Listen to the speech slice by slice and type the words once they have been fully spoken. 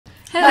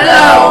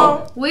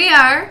Hello! We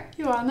are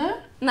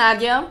Joana,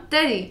 Nadia,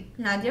 Teddy,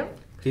 Nadia,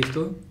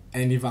 Hristo,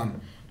 and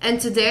Ivan.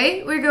 and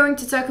today we're going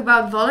to talk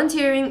about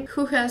volunteering.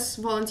 Who has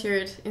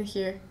volunteered in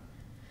here?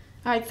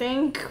 I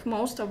think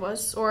most of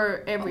us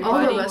or everybody.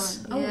 All of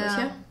us. All of us,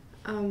 Yeah.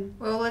 yeah.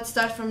 well, let's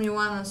start from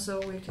Joana so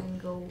we can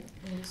go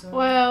in this order.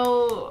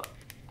 well,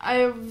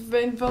 I've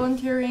been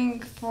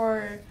volunteering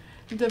for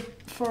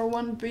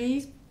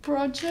 1B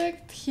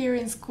project here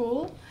in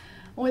school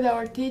with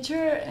our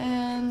teacher,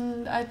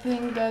 and I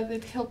think that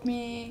it helped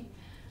me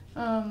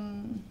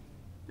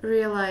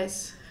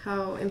Realize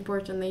how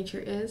important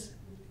nature is.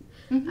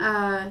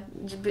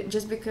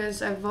 Just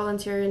because I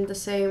volunteer in the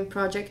same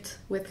project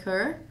with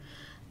her,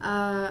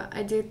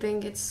 I do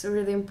think it's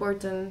really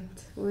important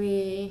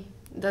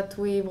that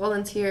we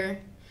volunteer,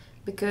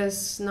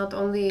 because not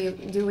only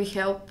do we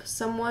help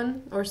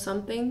someone or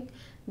something,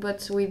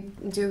 but we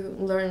do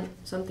learn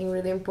something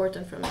really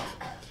important from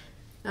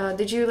it.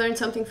 Did you learn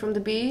something from the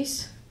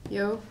bees,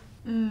 Yo?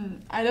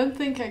 I don't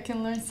think I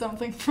can learn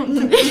something from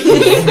the bees.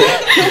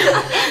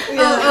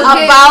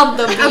 Okay. About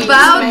the bees.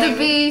 About maybe. the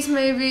bees,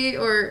 maybe,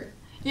 or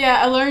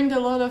Yeah, I learned a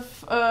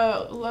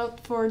lot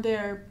for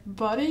their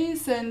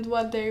bodies and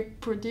what they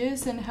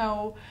produce and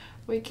how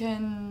we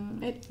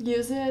can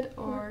use it,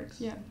 or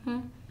yeah.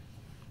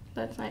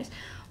 That's nice.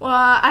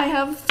 Well, I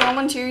have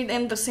volunteered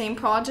in the same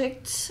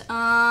project.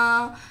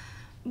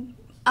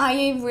 I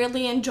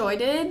really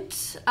enjoyed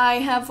it. I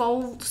have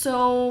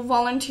also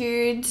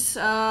volunteered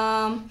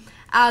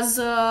as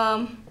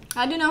a,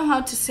 I don't know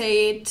how to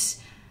say it.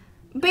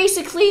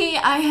 Basically,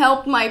 I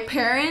helped my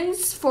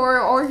parents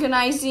for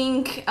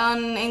organizing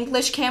an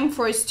English camp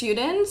for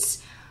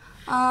students.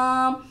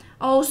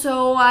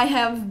 Also, I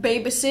have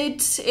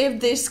babysit, if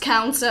this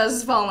counts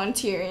as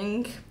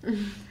volunteering.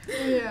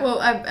 Yeah. well,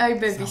 I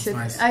babysit.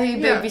 Nice. I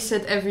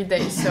babysit every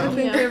day, so. I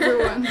think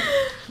everyone.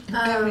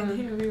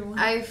 everyone.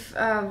 I've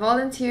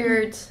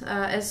volunteered,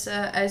 as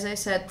I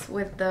said,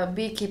 with the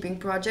beekeeping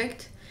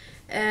project,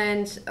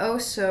 and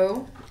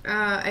also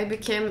I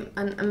became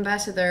an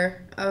ambassador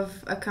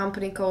of a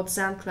company called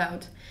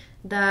SoundCloud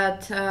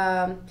that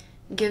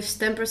gives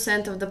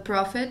 10% of the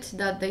profit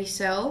that they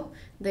sell.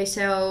 They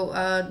sell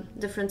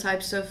different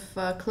types of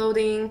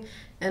clothing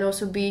and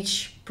also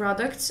beach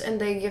products, and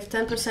they give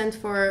 10%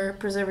 for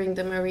preserving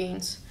the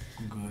marines.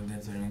 Good,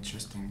 that's very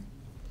interesting.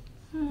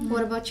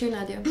 What about you,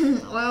 Nadia?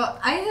 Well,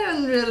 I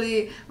haven't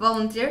really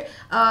volunteered.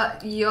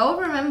 You all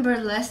remember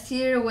last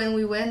year when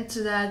we went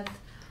to that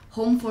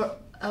home for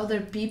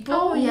elder people?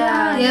 Oh,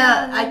 yeah.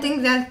 Yeah, I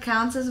think that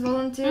counts as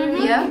volunteering.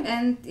 Mhm. Yeah.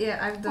 And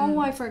yeah, I've done Oh,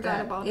 I forgot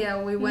that. about it.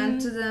 Yeah, we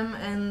went to them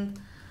and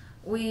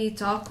we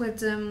talked with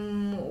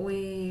them.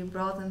 We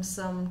brought them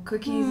some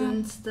cookies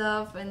and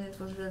stuff, and it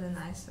was really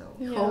nice. So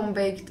Yeah. Home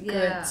baked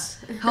yeah, goods.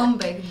 home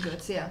baked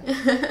goods. Yeah.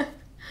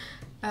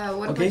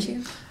 What Okay. about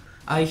you?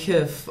 I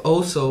have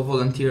also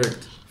volunteered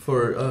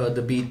for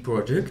the Beat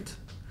project,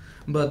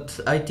 but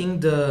I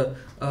think the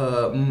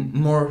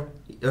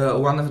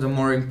one of the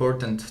more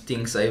important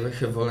things I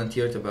have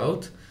volunteered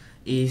about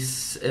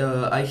is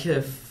I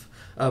have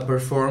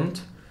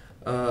performed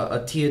a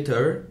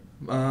theater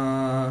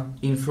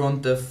in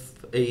front of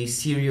a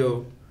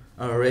Syrio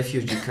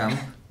refugee camp,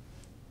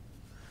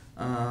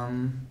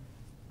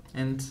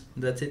 and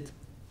that's it,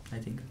 I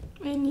think.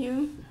 And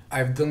you?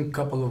 I've done a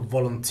couple of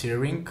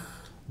volunteering.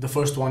 The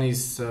first one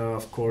is,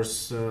 of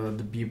course,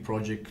 the Bee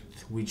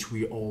project, which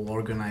we all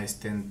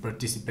organized and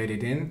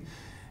participated in.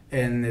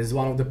 And as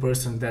one of the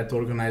persons that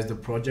organized the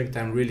project,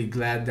 I'm really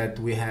glad that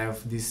we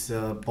have this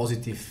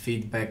positive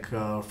feedback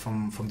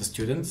from the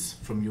students,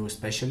 from you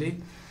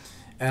especially.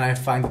 And I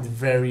find it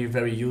very,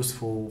 very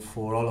useful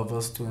for all of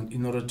us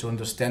in order to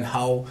understand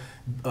how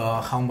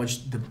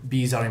much the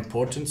bees are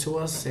important to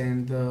us,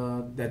 and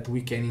that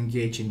we can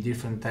engage in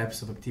different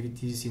types of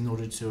activities in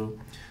order to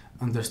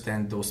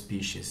understand those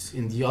species.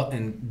 And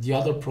the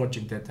other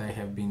project that I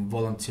have been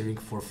volunteering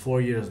for 4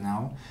 years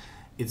now,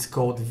 it's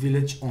called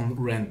Village on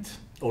Rent,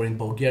 or in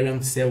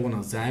Bulgarian, Selo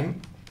na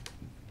Zaim.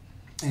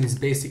 And it's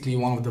basically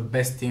one of the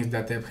best things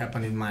that have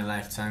happened in my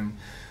lifetime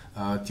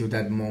till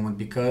that moment,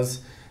 because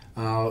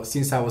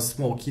since I was a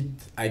small kid,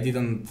 I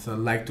didn't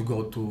like to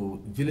go to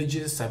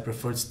villages. I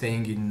preferred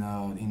staying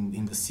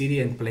in the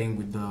city and playing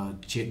with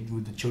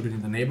the children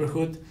in the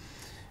neighborhood.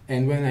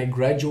 And when I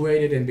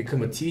graduated and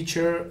became a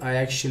teacher, I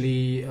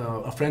actually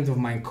a friend of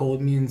mine called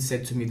me and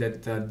said to me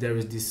that there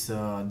is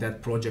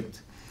that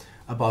project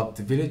about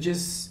the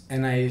villages,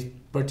 and I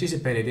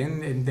participated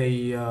in, and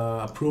they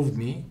approved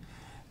me.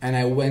 And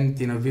I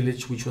went in a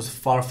village which was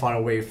far, far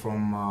away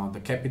from the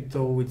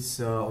capital. It's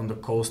on the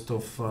coast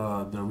of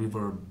the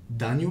river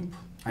Danube.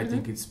 I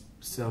think it's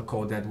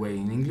called that way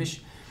in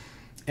English.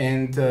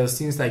 And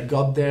since I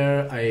got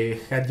there, I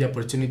had the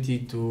opportunity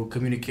to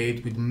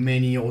communicate with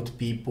many old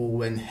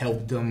people and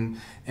help them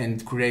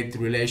and create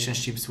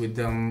relationships with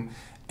them.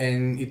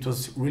 And it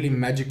was really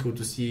magical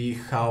to see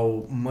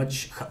how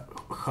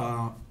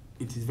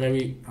it is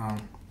very,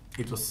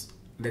 it was,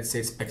 let's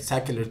say,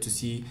 spectacular to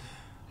see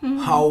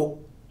how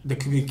the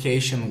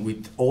communication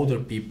with older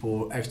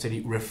people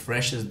actually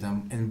refreshes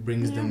them and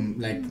brings them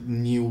like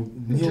new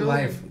Joy.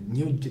 life,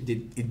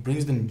 it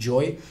brings them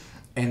joy,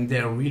 and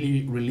they're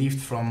really relieved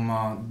from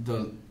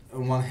the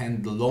on one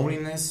hand the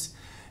loneliness,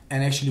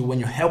 and actually when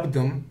you help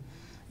them,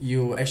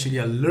 you actually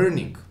are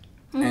learning.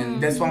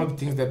 And that's one of the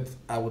things that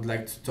I would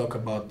like to talk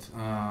about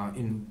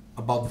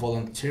about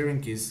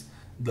volunteering is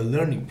the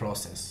learning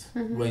process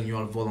when you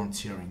are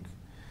volunteering.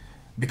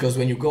 Because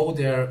when you go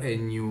there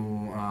and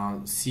you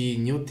see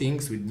new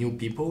things with new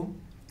people,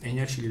 and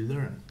you actually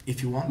learn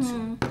if you want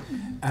to.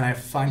 And I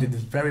find it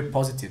very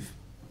positive.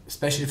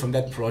 Especially from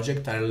that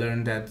project, I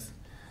learned that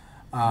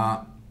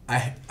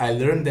I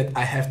learned that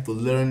I have to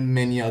learn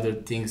many other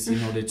things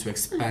in order to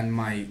expand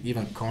my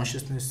even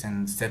consciousness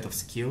and set of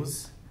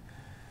skills.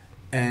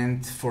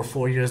 And for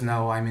 4 years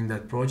now, I'm in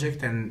that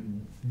project.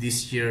 And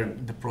this year,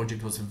 the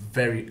project was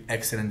very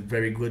excellent,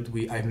 very good.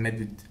 I've met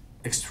with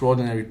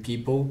extraordinary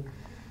people.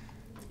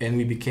 And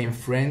we became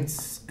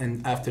friends,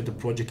 and after the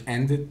project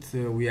ended,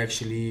 we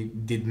actually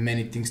did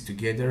many things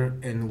together,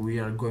 and we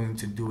are going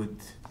to do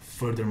it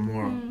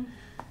furthermore,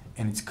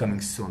 and it's coming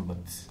soon, but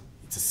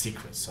it's a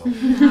secret, so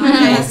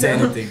I won't say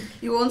anything.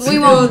 You won't We see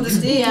won't.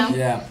 the Yeah.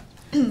 Yeah,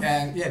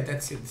 and yeah,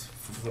 that's it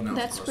for now.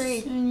 That's of course.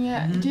 great.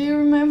 And do you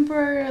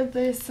remember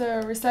this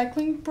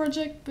recycling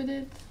project we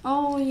did?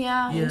 Oh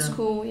yeah, in Yeah.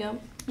 school. Yeah.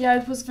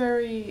 Yeah, it was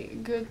very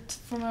good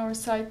from our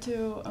side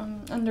to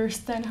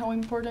understand how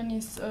important it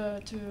is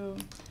to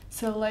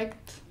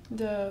select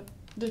the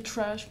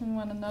trash from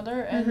one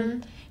another,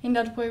 and in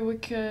that way we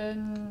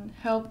can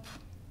help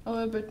a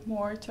little bit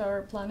more to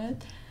our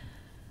planet.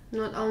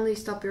 Not only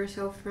stop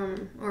yourself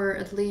from, or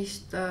at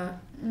least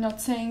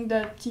Not saying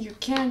that you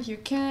can't,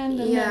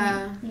 and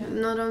yeah, then,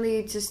 not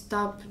only to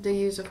stop the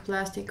use of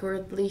plastic or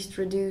at least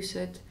reduce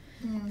it,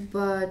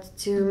 but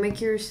to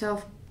make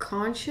yourself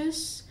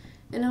conscious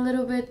in a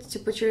little bit, to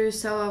put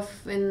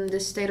yourself in the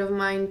state of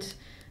mind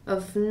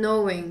of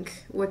knowing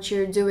what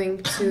you're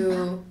doing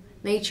to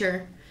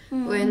nature.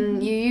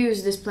 When you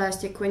use this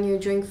plastic, when you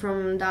drink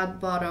from that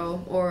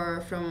bottle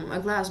or from a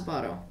glass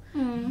bottle,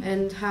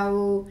 and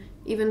how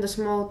even the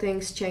small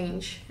things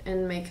change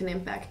and make an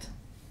impact.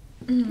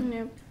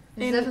 Yep.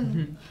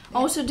 And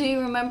also, do you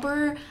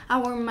remember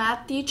our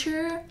math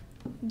teacher?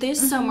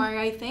 This summer,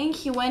 I think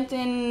he went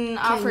in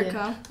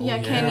Africa. Oh, Yeah,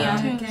 yeah. Kenya.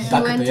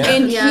 Dakota, yeah?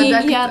 And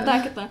Yeah,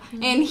 Dakota.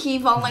 And he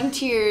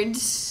volunteered.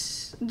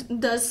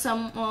 Does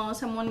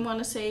someone want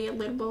to say a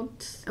little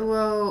bit?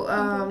 Well,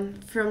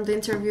 from the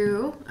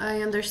interview,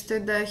 I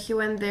understood that he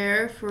went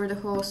there for the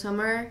whole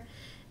summer.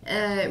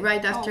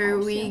 Right after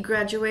Almost, we yeah.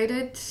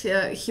 graduated,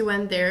 he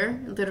went there.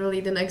 Literally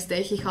the next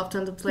day, he hopped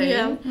on the plane.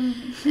 Yeah.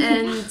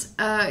 And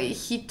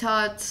he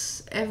taught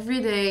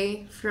every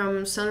day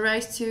from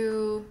sunrise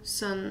to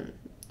sunset.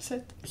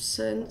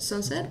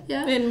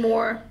 Yeah. And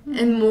more.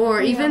 And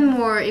more,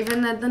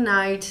 even at the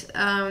night.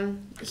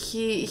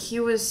 He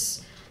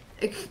was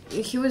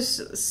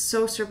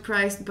so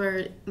surprised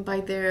by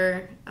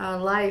their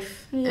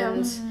life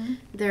and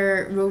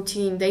their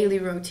daily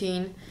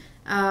routine.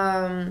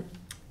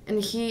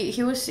 And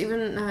he was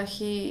even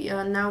he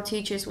now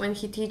teaches. When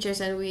he teaches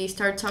and we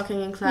start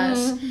talking in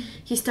class,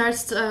 he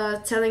starts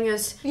telling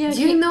us, Yeah,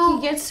 do you know?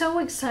 He gets so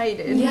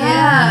excited.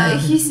 Yeah,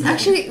 he's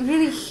actually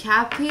really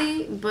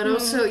happy, but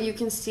also you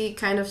can see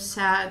kind of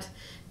sad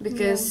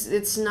because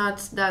it's not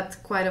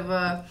that quite of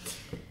a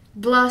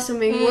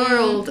blossoming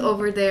world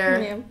over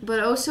there. Yeah. But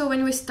also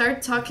when we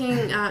start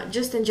talking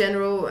just in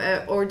general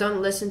or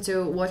don't listen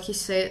to what he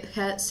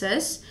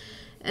says,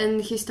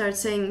 and he starts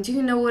saying, do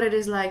you know what it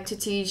is like to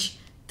teach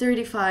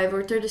 35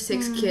 or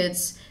 36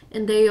 kids,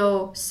 and they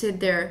all sit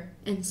there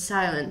in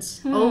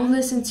silence, all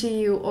listen to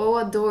you, all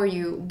adore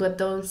you, but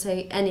don't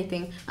say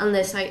anything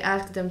unless I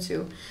ask them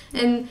to.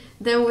 And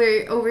then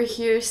we're over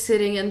here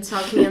sitting and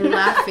talking and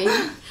laughing.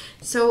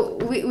 So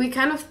we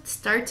kind of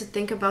start to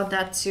think about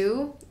that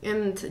too.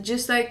 And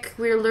just like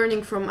we're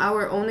learning from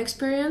our own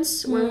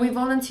experience when we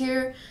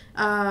volunteer,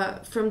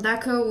 from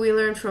Daco we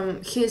learn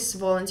from his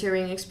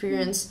volunteering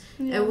experience.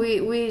 And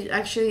we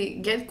actually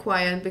get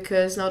quiet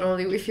because not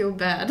only we feel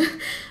bad,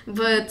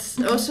 but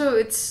also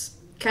it's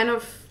kind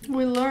of...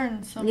 we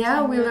learn something.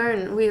 Yeah, we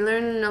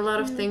learn a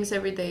lot of things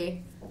every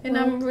day. And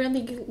I'm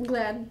really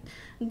glad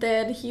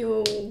that he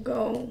will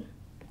go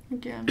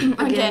Again.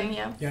 again.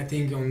 Yeah. Yeah, I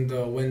think when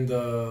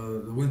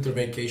the winter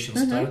vacation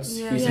starts,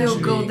 Yeah, he's he'll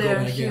actually go there.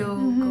 going again.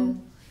 He'll go.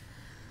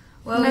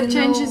 Well, That you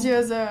changes know, you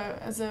as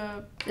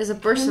a As a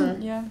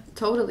person, Yeah.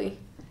 totally.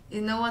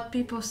 you know what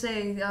people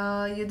say,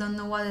 you don't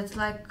know what it's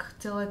like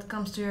till it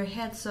comes to your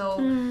head, so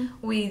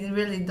we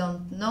really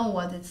don't know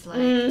what it's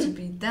like to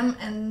be them,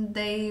 and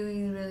they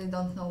really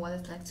don't know what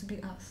it's like to be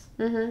us.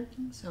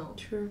 So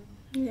True.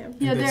 Yeah.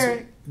 Yeah,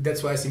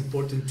 That's why it's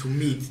important to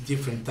meet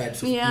different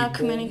types of Yeah, people.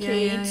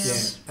 communicate.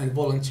 Yeah, and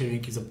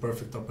volunteering is a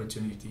perfect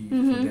opportunity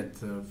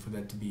for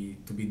that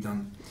to be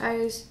done.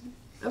 Sorry.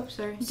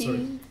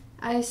 Sorry.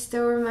 I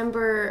still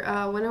remember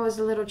when I was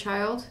a little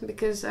child,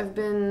 because I've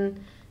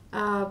been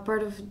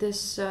part of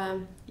this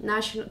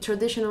national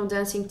traditional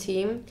dancing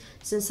team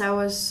since I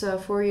was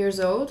 4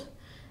 years old.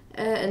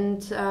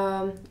 And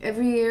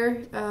every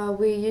year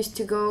we used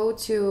to go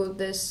to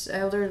this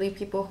elderly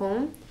people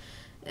home,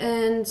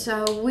 and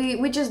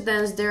we just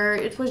danced there.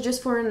 It was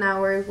just for an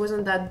hour. It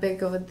wasn't that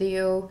big of a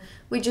deal.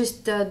 We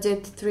just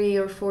did 3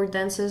 or 4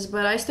 dances,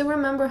 but I still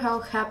remember how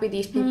happy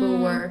these people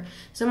were.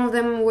 Some of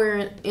them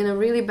were in a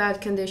really bad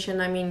condition,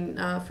 I mean,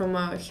 from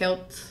a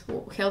health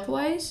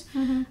wise,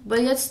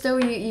 but yet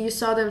still you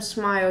saw them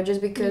smile just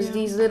because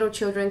these little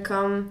children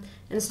come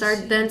and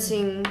start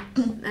dancing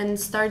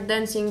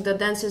the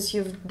dances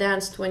you've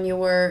danced when you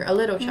were a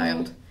little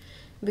child.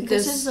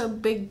 Because this is a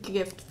big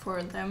gift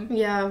for them.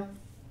 Yeah.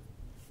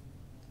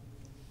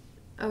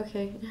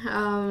 Okay.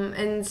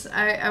 And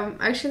I'm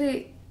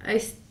actually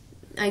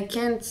I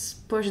can't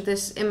push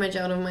this image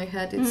out of my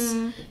head.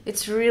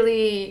 It's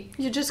really,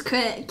 you just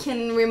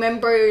can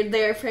remember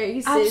their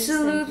faces.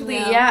 Absolutely,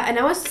 and, yeah. And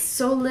I was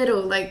so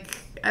little, like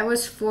I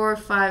was 4,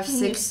 5,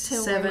 6,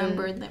 still 7,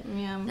 remember them,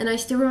 yeah. and I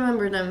still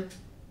remember them,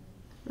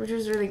 which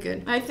was really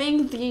good. I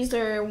think these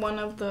are one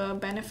of the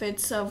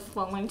benefits of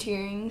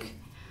volunteering.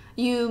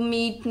 You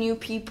meet new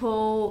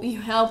people,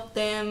 you help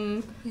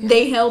them,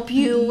 they help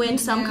you in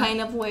some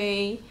kind of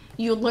way.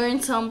 You learn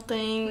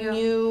something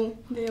new.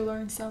 They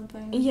learn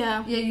something.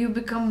 Yeah. Yeah, you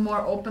become more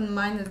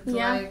open-minded.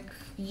 Yeah. Like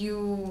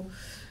you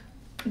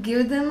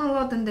give them a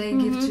lot and they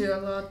give to you a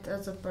lot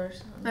as a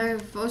person.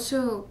 I've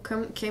also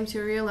came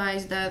to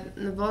realize that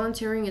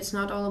volunteering, it's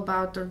not all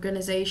about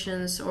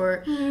organizations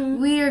or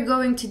we are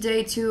going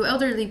today to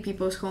elderly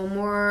people's home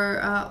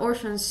or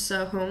orphans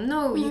home.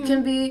 No, you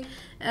can be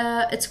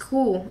at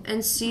school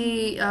and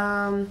see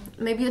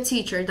maybe a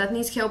teacher that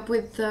needs help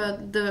with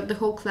the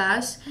whole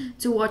class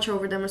to watch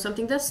over them or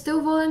something. That's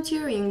still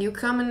volunteering. You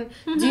come and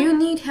do you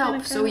need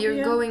help? So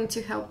you're going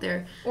to help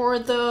there. Or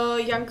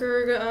the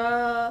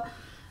younger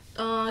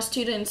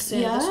students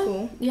in the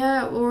school.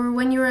 Yeah, or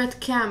when you're at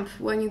camp,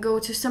 when you go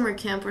to summer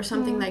camp or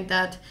something like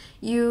that,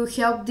 you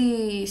help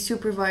the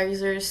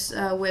supervisors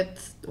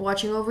with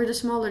watching over the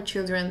smaller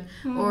children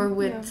or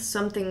with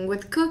something,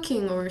 with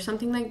cooking or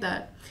something like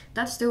that.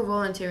 That's still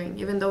volunteering,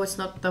 even though it's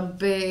not the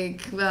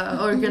big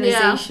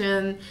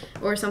organization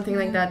or something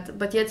like that.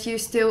 But yet you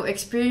still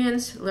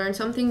experience, learn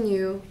something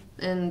new,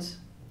 and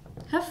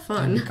have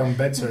fun. And become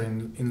better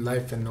in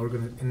life and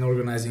in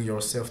organizing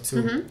yourself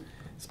too.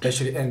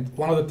 Especially, and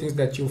one of the things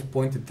that you've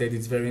pointed at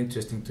is very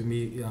interesting to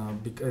me,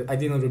 because I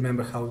didn't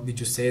remember how did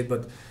you say it,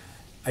 but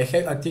I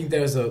think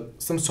there's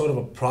some sort of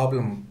a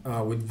problem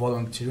with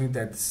volunteering,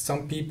 that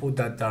some people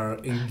that are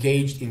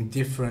engaged in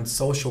different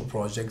social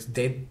projects,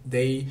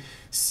 they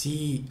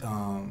see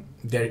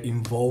their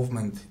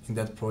involvement in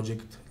that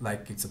project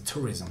like it's a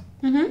tourism.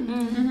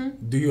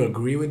 Do you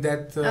agree with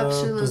that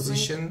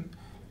position?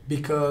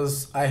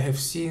 Because I have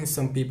seen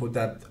some people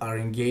that are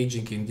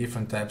engaging in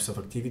different types of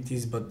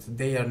activities, but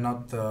they are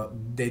not.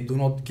 They do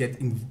not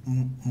get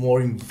more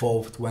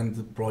involved when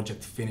the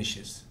project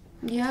finishes.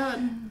 Yeah,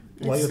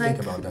 what do you think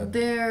about that?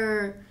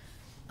 They're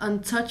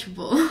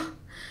untouchable.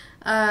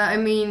 I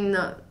mean,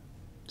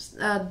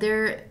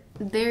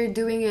 they're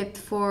doing it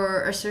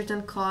for a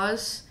certain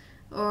cause.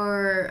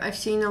 Or I've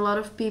seen a lot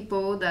of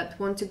people that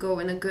want to go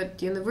in a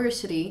good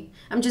university.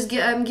 I'm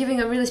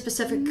giving a really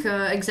specific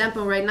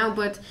example right now,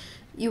 but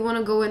you want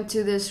to go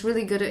into this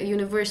really good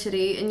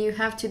university and you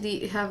have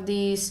to have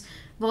these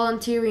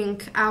volunteering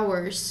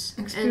hours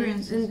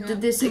and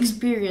this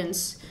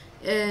experience,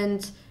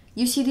 and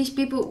you see these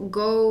people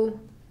go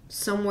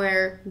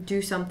somewhere,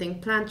 do something,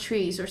 plant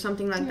trees or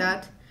something like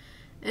that,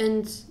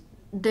 and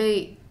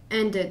they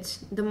end it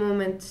the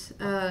moment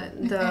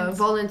the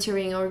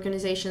volunteering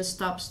organization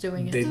stops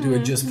doing it. They do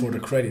it just for the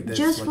credit. That's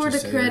just for the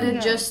say,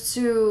 credit, just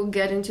to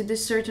get into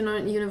this certain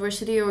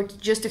university or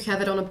just to have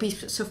it on a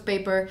piece of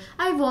paper.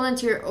 I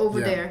volunteer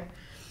over there.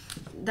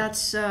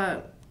 That's,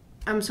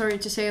 I'm sorry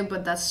to say it,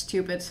 but that's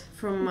stupid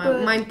from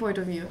my point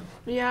of view.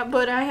 Yeah,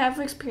 but I have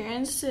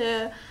experience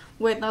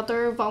with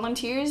other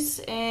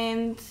volunteers,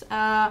 and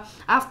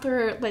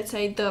after, let's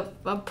say, the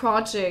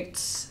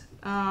projects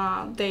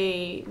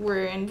they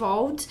were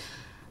involved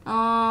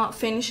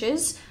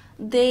finishes,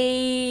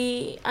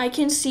 I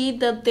can see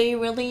that they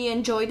really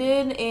enjoyed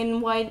it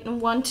and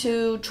want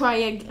to try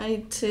it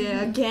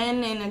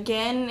again and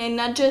again, and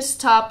not just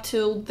stop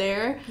till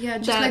there. Yeah,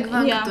 just like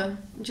Vankata.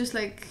 Just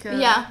like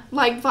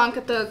like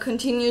Vankata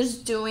continues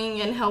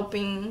doing and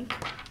helping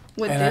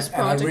with this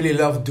project. And I really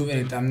love doing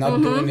it. I'm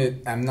not doing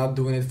it. I'm not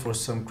doing it for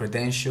some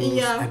credentials.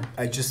 Yeah.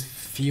 I just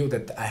feel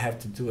that I have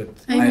to do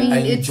it. I mean,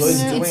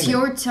 it's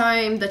your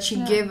time that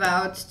you give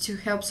out to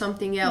help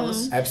something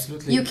else.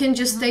 Absolutely. You can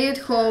just stay at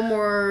home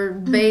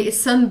or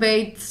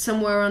sunbathe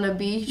somewhere on a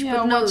beach. Yeah,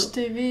 but no, watch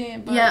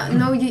TV.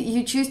 But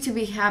you choose to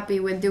be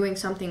happy with doing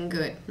something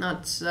good,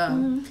 not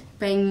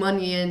paying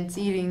money and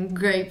eating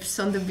grapes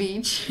on the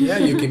beach. Yeah,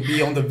 you can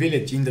be in the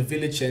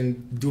village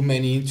and do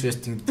many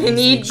interesting things. And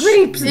eat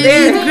grapes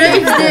there,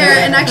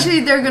 and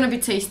actually they're gonna be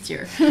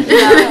tastier.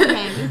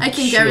 I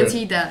can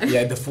guarantee that.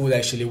 Yeah, the food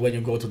actually, when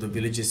you go to the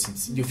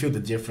villages, you feel the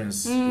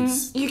difference.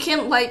 You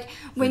can, like,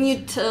 when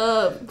you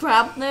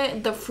grab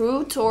the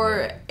fruit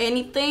or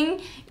anything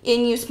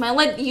and you smell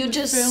it, you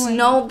just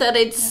know that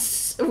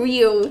it's it's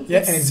real. Yeah,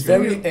 and it's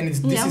very real. and it's,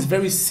 this is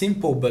very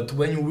simple, but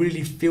when you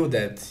really feel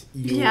that,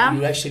 you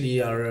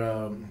actually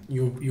are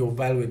you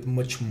value it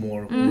much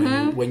more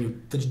when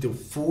you touch the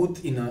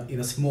food in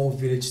a small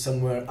village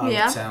somewhere out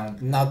of town,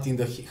 not in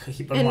the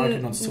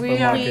hypermarket, not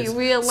supermarkets.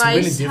 We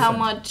realize how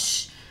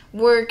much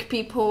work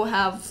people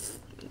have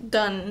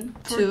done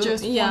for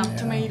just one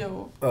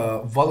tomato.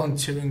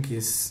 Volunteering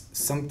is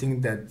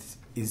something that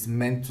is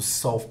meant to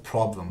solve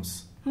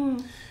problems,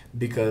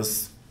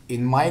 because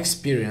in my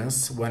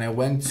experience, when I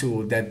went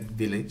to that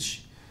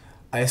village,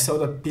 I saw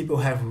that people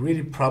have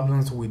really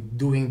problems with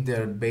doing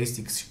their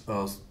basics,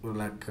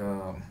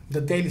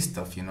 the daily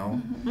stuff, you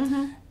know.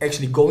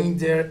 Actually going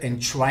there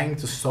and trying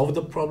to solve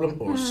the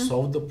problem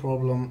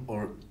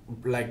or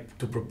like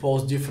to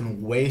propose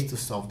different ways to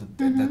solve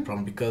that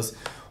problem. Because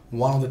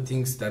one of the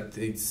things that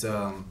it's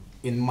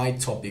in my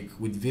topic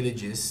with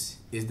villages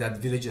is that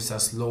villages are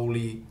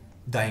slowly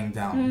dying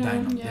down.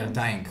 They're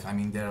dying. I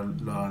mean, there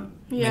are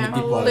many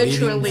people are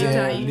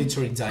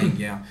literally dying.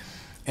 Yeah,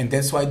 and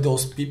that's why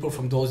those people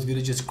from those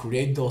villages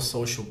create those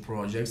social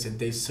projects, and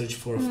they search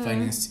for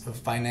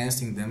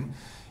financing them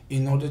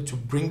in order to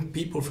bring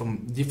people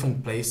from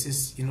different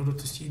places in order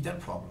to see that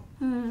problem.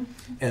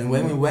 And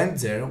when we went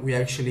there, we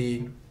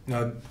actually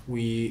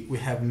we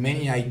have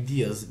many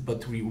ideas,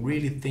 but we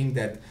really think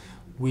that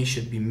there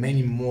should be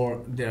many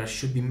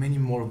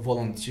more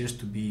volunteers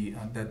to be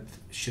that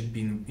should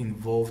be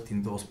involved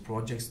in those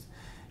projects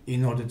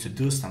in order to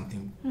do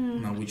something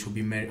which will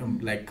be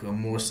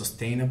more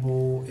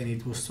sustainable, and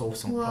it will solve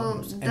some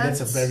problems. And that's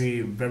a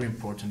very, very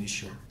important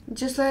issue.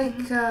 Just like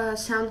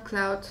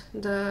SoundCloud,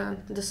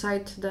 the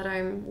site that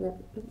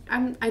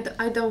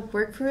I don't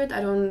work for it.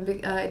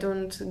 I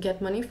don't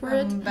get money for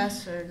it.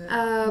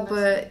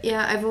 But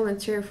yeah, I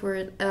volunteer for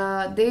it.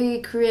 They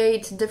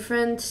create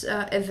different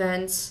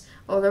events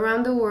all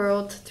around the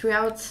world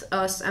throughout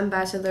us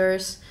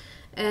ambassadors,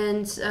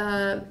 and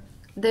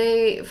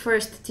they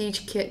first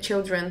teach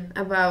children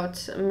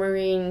about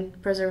marine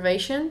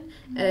preservation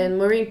and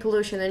marine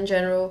pollution in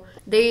general.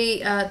 They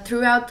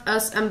throughout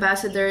us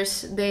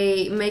ambassadors,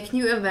 they make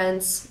new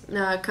events,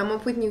 come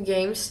up with new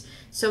games,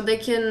 so they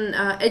can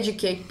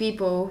educate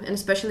people, and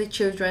especially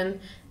children,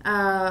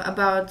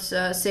 about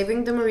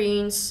saving the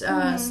marines,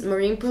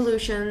 marine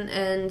pollution,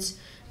 and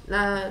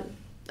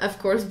of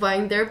course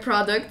buying their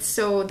products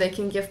so they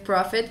can give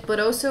profit, but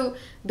also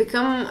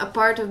become a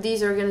part of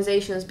these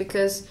organizations,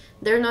 because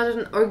they're not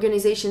an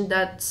organization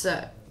that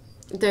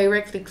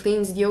directly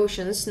cleans the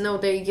oceans. No,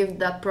 they give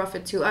that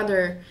profit to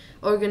other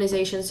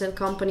organizations and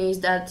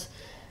companies that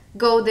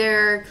go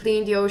there,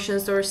 clean the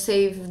oceans, or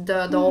save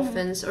the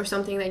dolphins or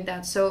something like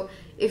that. So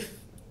if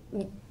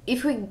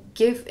we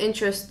give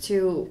interest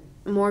to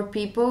more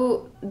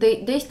people,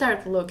 they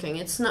start looking.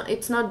 It's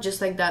not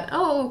just like that.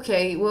 Oh,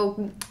 okay,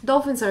 well,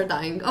 dolphins are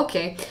dying.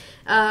 Okay,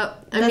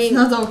 that's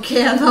not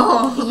okay at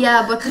all.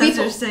 Yeah, but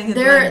people,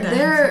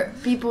 there are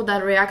people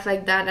that react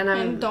like that,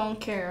 and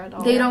don't care at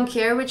all. They don't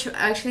care, which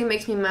actually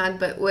makes me mad.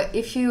 But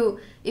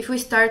if we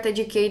start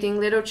educating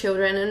little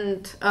children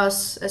and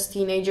us as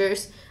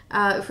teenagers,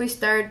 if we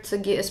start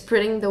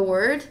spreading the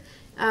word.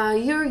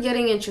 You're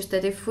getting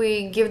interested. If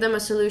we give them a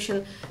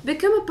solution,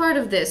 become a part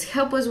of this,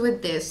 help us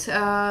with this,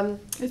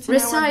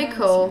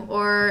 recycle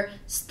or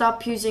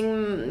stop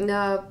using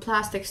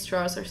plastic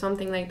straws or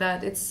something like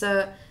that. It's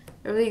a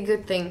really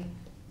good thing,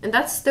 and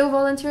that's still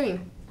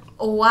volunteering.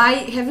 Why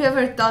have you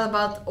ever thought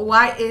about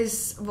why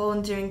is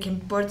volunteering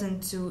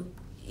important to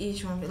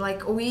each one?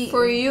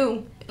 For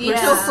you,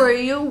 for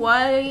you,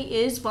 why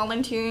is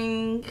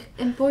volunteering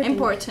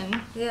important?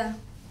 Yeah.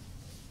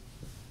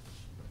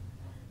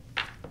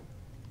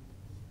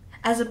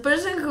 As a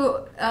person who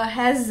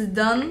has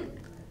done,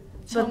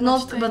 but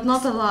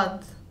not a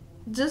lot,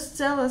 just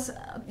tell us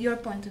your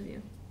point of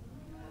view.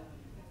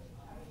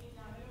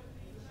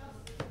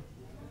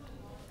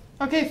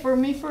 Okay, for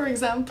me, for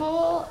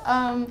example,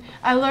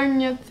 I learn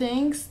new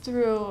things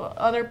through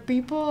other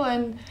people,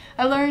 and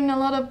I learn a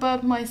lot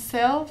about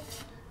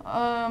myself,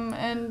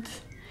 and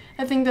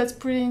I think that's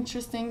pretty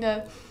interesting,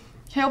 that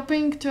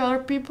helping to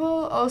other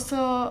people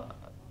also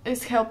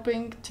is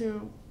helping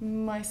to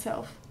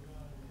myself.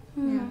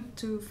 Yeah,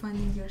 to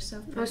finding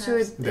yourself.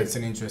 Also, that's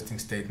an interesting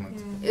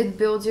statement. It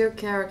builds your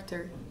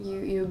character.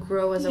 You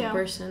grow as a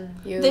person.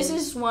 This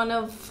is one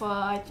of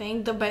I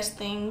think the best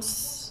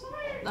things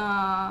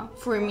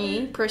for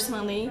me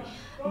personally,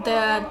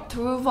 that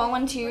through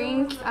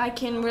volunteering I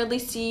can really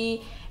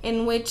see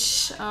in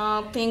which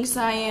things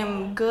I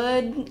am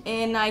good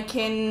and I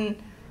can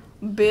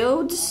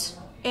build,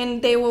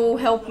 and they will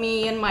help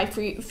me in my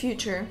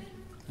future.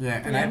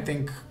 Yeah, and I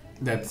think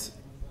that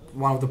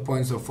one of the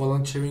points of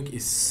volunteering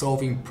is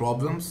solving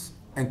problems,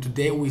 and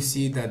today we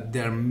see that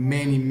there are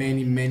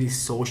many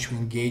social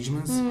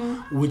engagements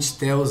which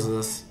tells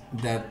us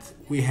that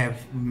we have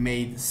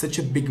made such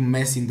a big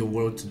mess in the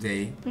world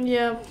today,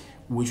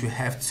 which we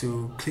have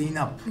to clean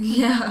up.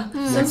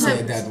 Let's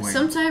say it that way.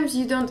 Sometimes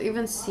you don't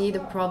even see the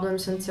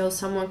problems until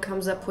someone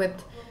comes up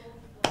with,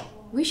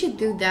 we should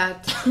do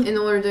that in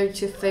order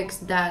to fix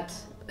that,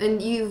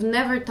 and you've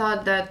never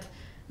thought that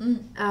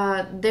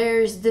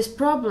there's this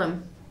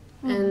problem.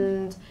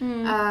 And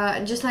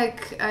just like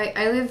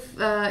I live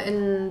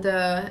in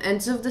the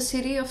ends of the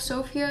city of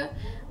Sofia,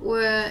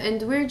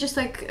 and we're just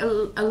like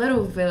a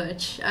little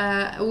village.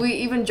 We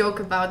even joke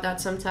about that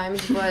sometimes,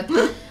 but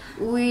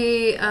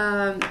we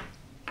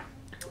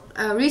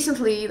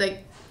recently,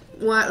 like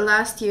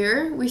last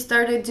year, we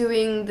started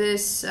doing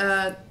this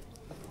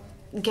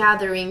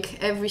gathering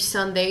every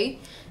Sunday,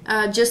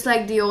 just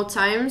like the old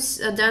times,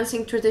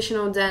 dancing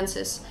traditional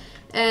dances.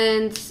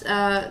 And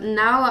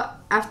now,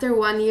 after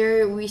 1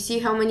 year, we see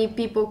how many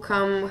people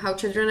come, how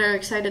children are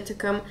excited to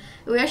come.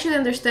 We actually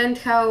understand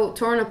how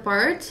torn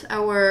apart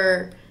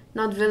our,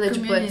 not village,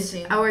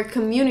 Community. but our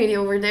community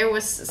over there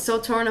was so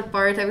torn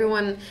apart.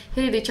 Everyone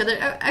hated each other.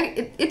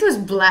 It was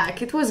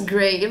black, it was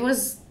gray, it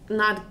was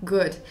not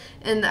good.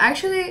 And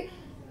actually,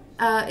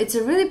 it's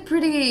a really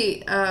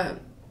pretty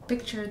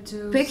Picture.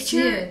 See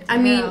picture. it. I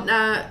mean,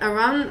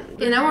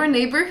 around in our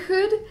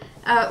neighborhood,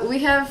 we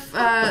have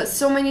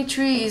so many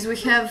trees. We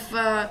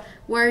have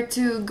where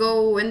to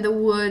go in the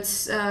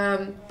woods.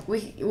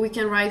 We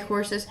can ride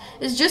horses.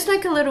 It's just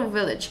like a little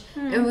village.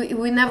 And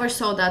we never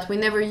saw that. We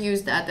never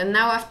used that. And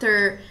now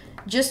after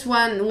just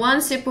one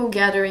simple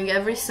gathering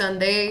every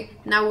Sunday,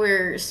 now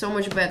we're so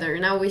much better.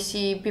 Now we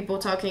see people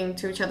talking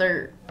to each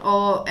other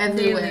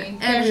everywhere. Daily,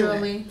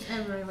 casually,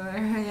 everywhere.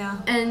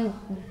 Yeah. And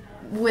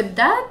with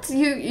that,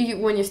 you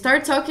when you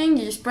start talking,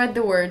 you spread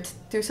the word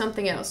to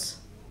something else.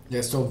 Yeah,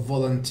 so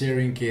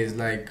volunteering is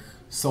like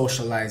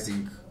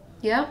socializing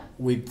Yeah,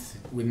 with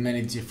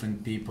many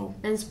different people.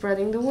 and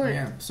spreading the word.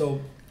 Yeah,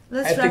 so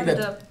Let's I think wrap it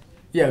that- up.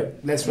 yeah,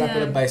 let's wrap it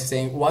Yeah. up by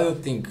saying, what do you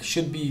think?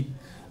 Should be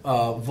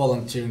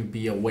volunteering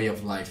be a way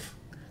of life?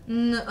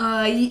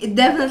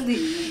 Definitely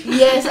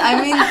yes.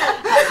 I mean,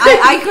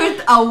 I heard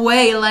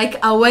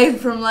away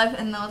from life,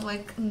 and I was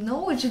like,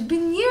 no, it should be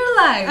near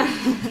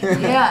life.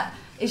 Yeah,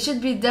 it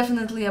should be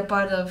definitely a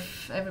part of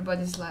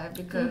everybody's life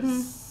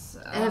because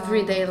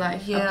Everyday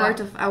life, a part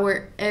of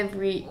our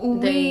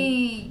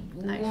everyday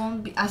we life.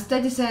 won't be. As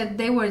Teddy said,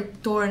 they were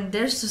torn.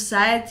 Their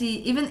society,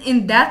 even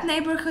in that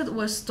neighborhood,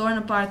 was torn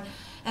apart,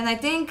 and I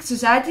think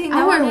society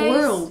Our nowadays,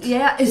 world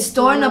is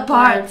torn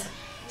apart.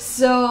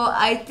 So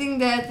I think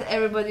that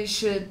everybody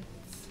should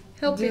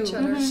Help each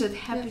other. Should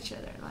help each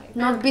other. Like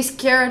Not be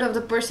scared of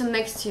the person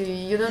next to you.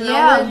 You don't know.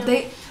 yeah, what-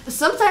 they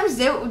sometimes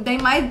they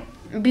might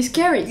be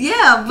scary.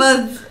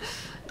 but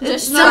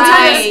Just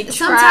Sometimes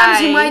try.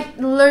 you might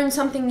learn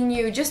something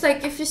new. Just like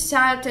if you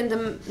sat in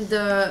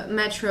the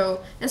metro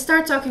and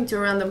start talking to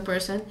a random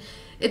person,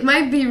 it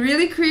might be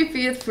really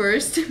creepy at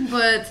first,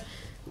 but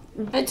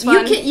It's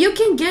fun. you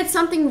can get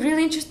something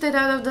really interesting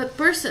out of that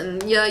person.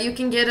 Yeah, you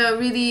can get a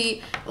really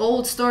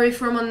old story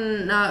from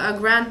a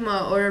grandma,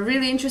 or a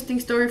really interesting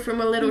story from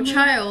a little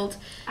child.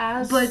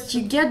 But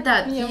you get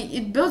that. Yeah.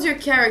 It builds your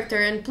character,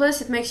 and plus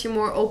it makes you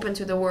more open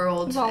to the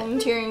world.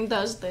 Volunteering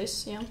does this,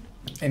 yeah.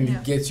 And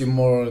it gets you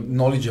more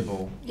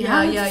knowledgeable for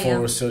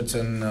Yeah.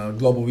 certain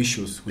global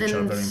issues, which are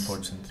And very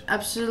important.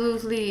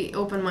 Absolutely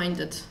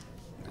open-minded.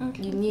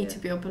 Okay. You need to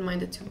be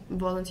open-minded to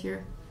volunteer.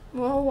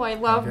 Well, I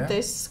love Okay.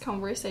 this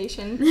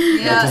conversation.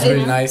 That was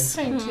very nice.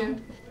 Thank you.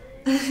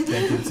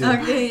 Thank you too.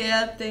 okay,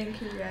 yeah, thank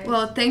you guys.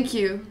 Well, thank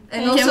you. and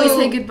Can also we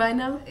say goodbye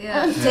now?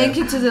 yeah, thank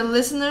you to the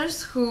listeners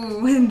who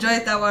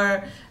enjoyed our,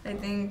 I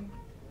think,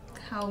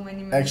 how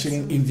many minutes? Actually,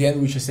 in the end,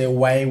 we should say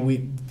why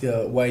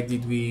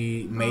did we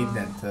made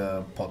that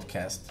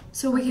podcast?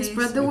 So we can Okay,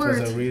 spread so the it was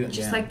word. a real-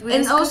 Just yeah. like we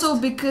And discussed. also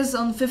because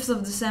on 5th of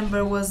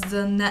December was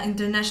the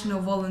International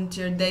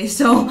Volunteer Day,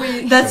 so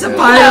that's a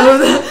part of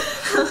it.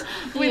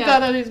 We Yeah.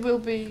 thought that it will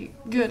be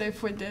good if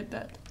we did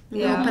that. we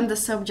Yeah. opened the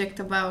subject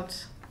about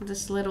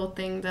this little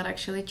thing that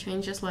actually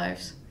changes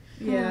lives.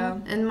 Yeah,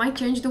 And might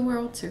change the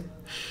world too.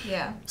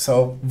 yeah, So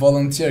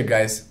volunteer,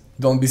 guys.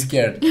 Don't be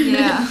scared.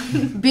 yeah.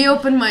 Be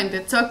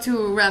open-minded. Talk to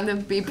random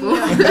people.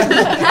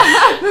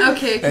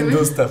 Okay. And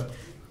do stuff.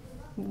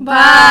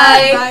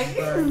 Bye.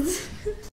 Bye.